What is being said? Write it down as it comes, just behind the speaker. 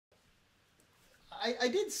I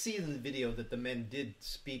did see in the video that the men did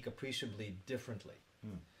speak appreciably differently,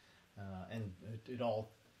 and it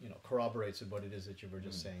all corroborates what it is that you were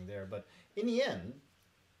just saying there. But in the end,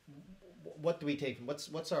 what do we take?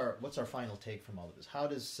 What's our final take from all of this?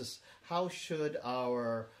 How should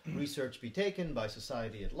our research be taken by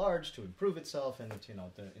society at large to improve itself, and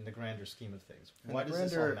in the grander scheme of things? Why does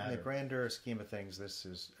this all matter? In the grander scheme of things, this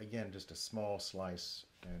is again just a small slice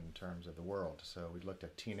in terms of the world. So we looked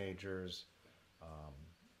at teenagers,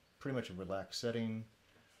 pretty much a relaxed setting,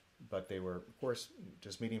 but they were, of course,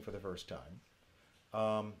 just meeting for the first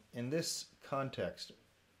time. In this context,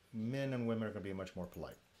 men and women are going to be much more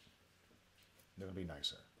polite. They're going to be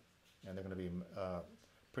nicer, and they're going to be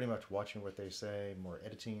pretty much watching what they say, more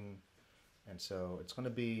editing, and so it's going to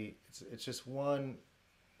be it's just one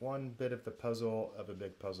bit of the puzzle of a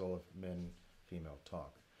big puzzle of men-female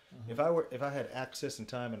talk. If I had access and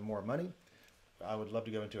time and more money, I would love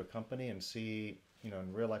to go into a company and see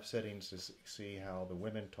in real life settings to see how the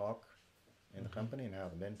women talk in the company and how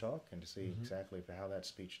the men talk, and to see exactly how that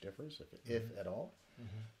speech differs, if at all.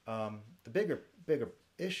 The bigger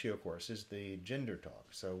issue, of course, is the gender talk.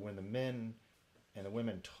 So when the men and the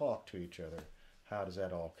women talk to each other, how does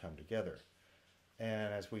that all come together?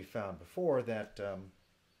 And as we found before, that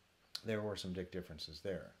there were some big differences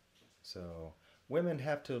there. So women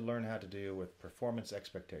have to learn how to deal with performance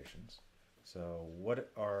expectations. So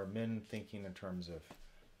what are men thinking in terms of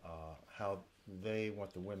how they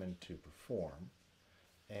want the women to perform?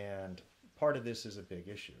 And part of this is a big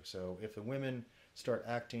issue. So if the women start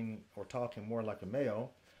acting or talking more like a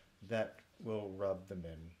male, that will rub the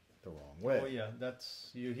men the wrong way. Oh yeah,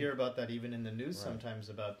 you hear about that even in the news sometimes,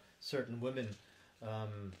 about certain women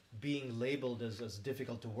being labeled as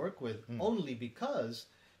difficult to work with only because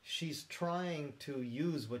she's trying to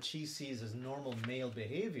use what she sees as normal male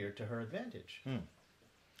behavior to her advantage.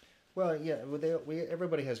 Well, yeah,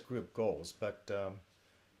 everybody has group goals, but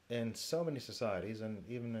in so many societies, and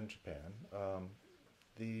even in Japan,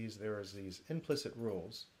 there is these implicit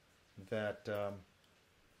rules that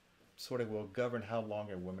sort of will govern how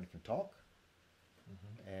long a woman can talk,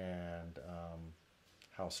 and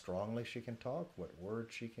how strongly she can talk, what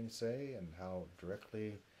words she can say, and how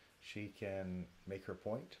directly she can make her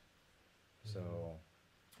point. So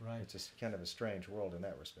it's just kind of a strange world in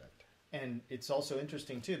that respect. And it's also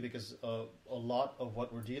interesting too, because a lot of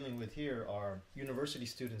what we're dealing with here are university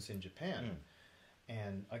students in Japan.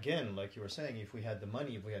 And again, like you were saying, if we had the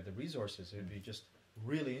money, if we had the resources, it would be just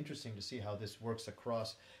really interesting to see how this works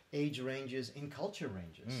across age ranges and culture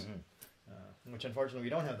ranges, which unfortunately we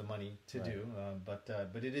don't have the money to do, but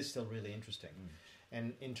it is still really interesting.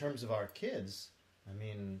 And in terms of our kids, I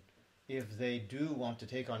mean, if they do want to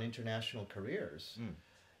take on international careers,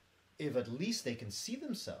 if at least they can see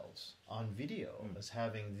themselves on video as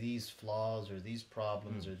having these flaws or these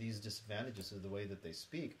problems or these disadvantages of the way that they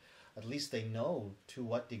speak, at least they know to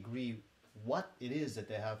what degree what it is that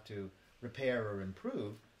they have to repair or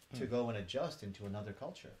improve to go and adjust into another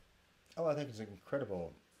culture. Oh, I think it's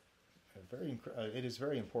incredible. It is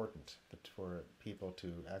very important for people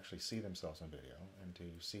to actually see themselves on video and to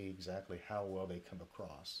see exactly how well they come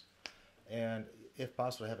across. And if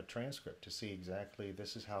possible, have a transcript to see exactly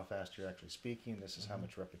this is how fast you're actually speaking, this is how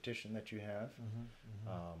much repetition that you have,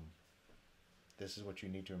 this is what you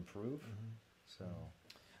need to improve. So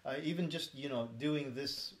even just doing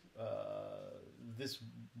this this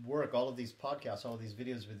work, all of these podcasts, all of these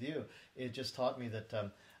videos with you, it just taught me that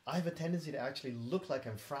I have a tendency to actually look like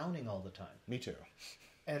I'm frowning all the time. Me too.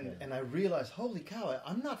 And I realized, holy cow,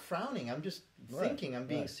 I'm not frowning. I'm just thinking I'm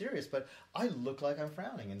being serious, but I look like I'm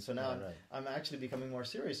frowning. And so now I'm actually becoming more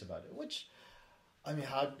serious about it, which, I mean,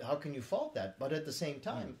 how can you fault that? But at the same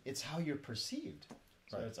time, it's how you're perceived.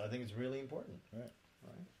 So I think it's really important.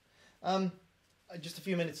 Just a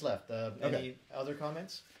few minutes left. Any other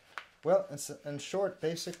comments? Well, in short,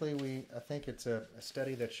 basically, I think it's a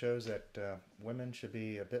study that shows that women should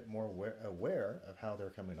be a bit more aware of how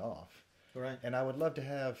they're coming off. Right. And I would love to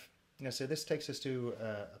have, so this takes us to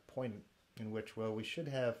a point in which, we should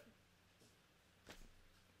have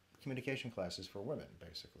communication classes for women,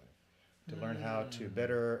 basically, to learn how to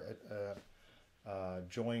better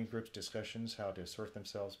join group discussions, how to assert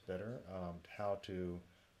themselves better, how to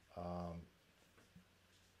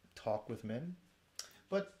talk with men.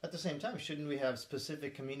 But at the same time, shouldn't we have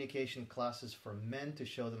specific communication classes for men to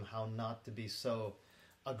show them how not to be so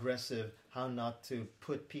aggressive, how not to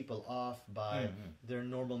put people off by their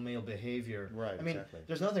normal male behavior? Right, I mean,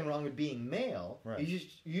 there's nothing wrong with being male. Right.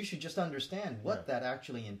 You should just understand what that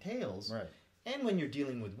actually entails. Right. And when you're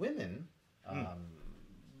dealing with women,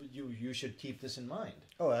 you should keep this in mind.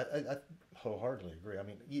 Oh, I wholeheartedly agree. I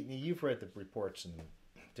mean, you've read the reports in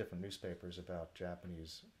different newspapers about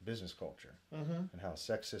Japanese business culture and how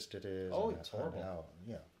sexist it is. Oh, and it's horrible. How,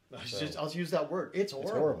 yeah. I'll use that word. It's horrible.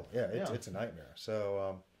 It's horrible. Yeah, it's a nightmare.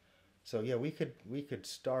 So yeah, we could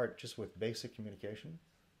start just with basic communication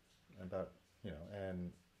about,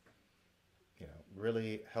 and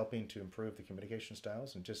really helping to improve the communication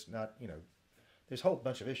styles, and just not, there's a whole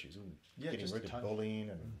bunch of issues. Getting rid of bullying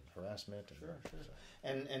and harassment. And, Sure. So.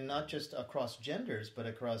 And not just across genders, but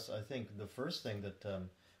across, I think, the first thing that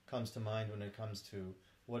comes to mind when it comes to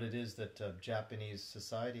what it is that Japanese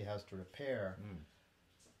society has to repair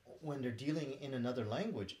when they're dealing in another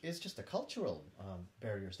language is just the cultural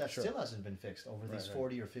barriers. That still hasn't been fixed over these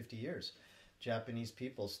 40 or 50 years. Japanese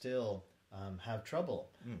people still have trouble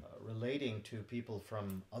relating to people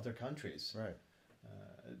from other countries. Right.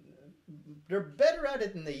 They're better at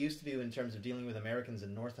it than they used to do in terms of dealing with Americans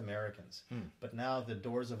and North Americans. But now the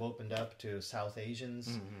doors have opened up to South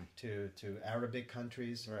Asians, to Arabic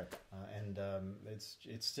countries, right. And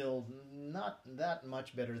it's still not that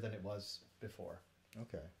much better than it was before.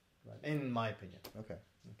 Okay. Right. In my opinion. Okay.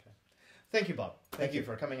 Thank you, Bob. Thank you you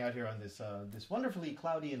for coming out here on this this wonderfully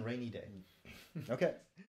cloudy and rainy day. Okay.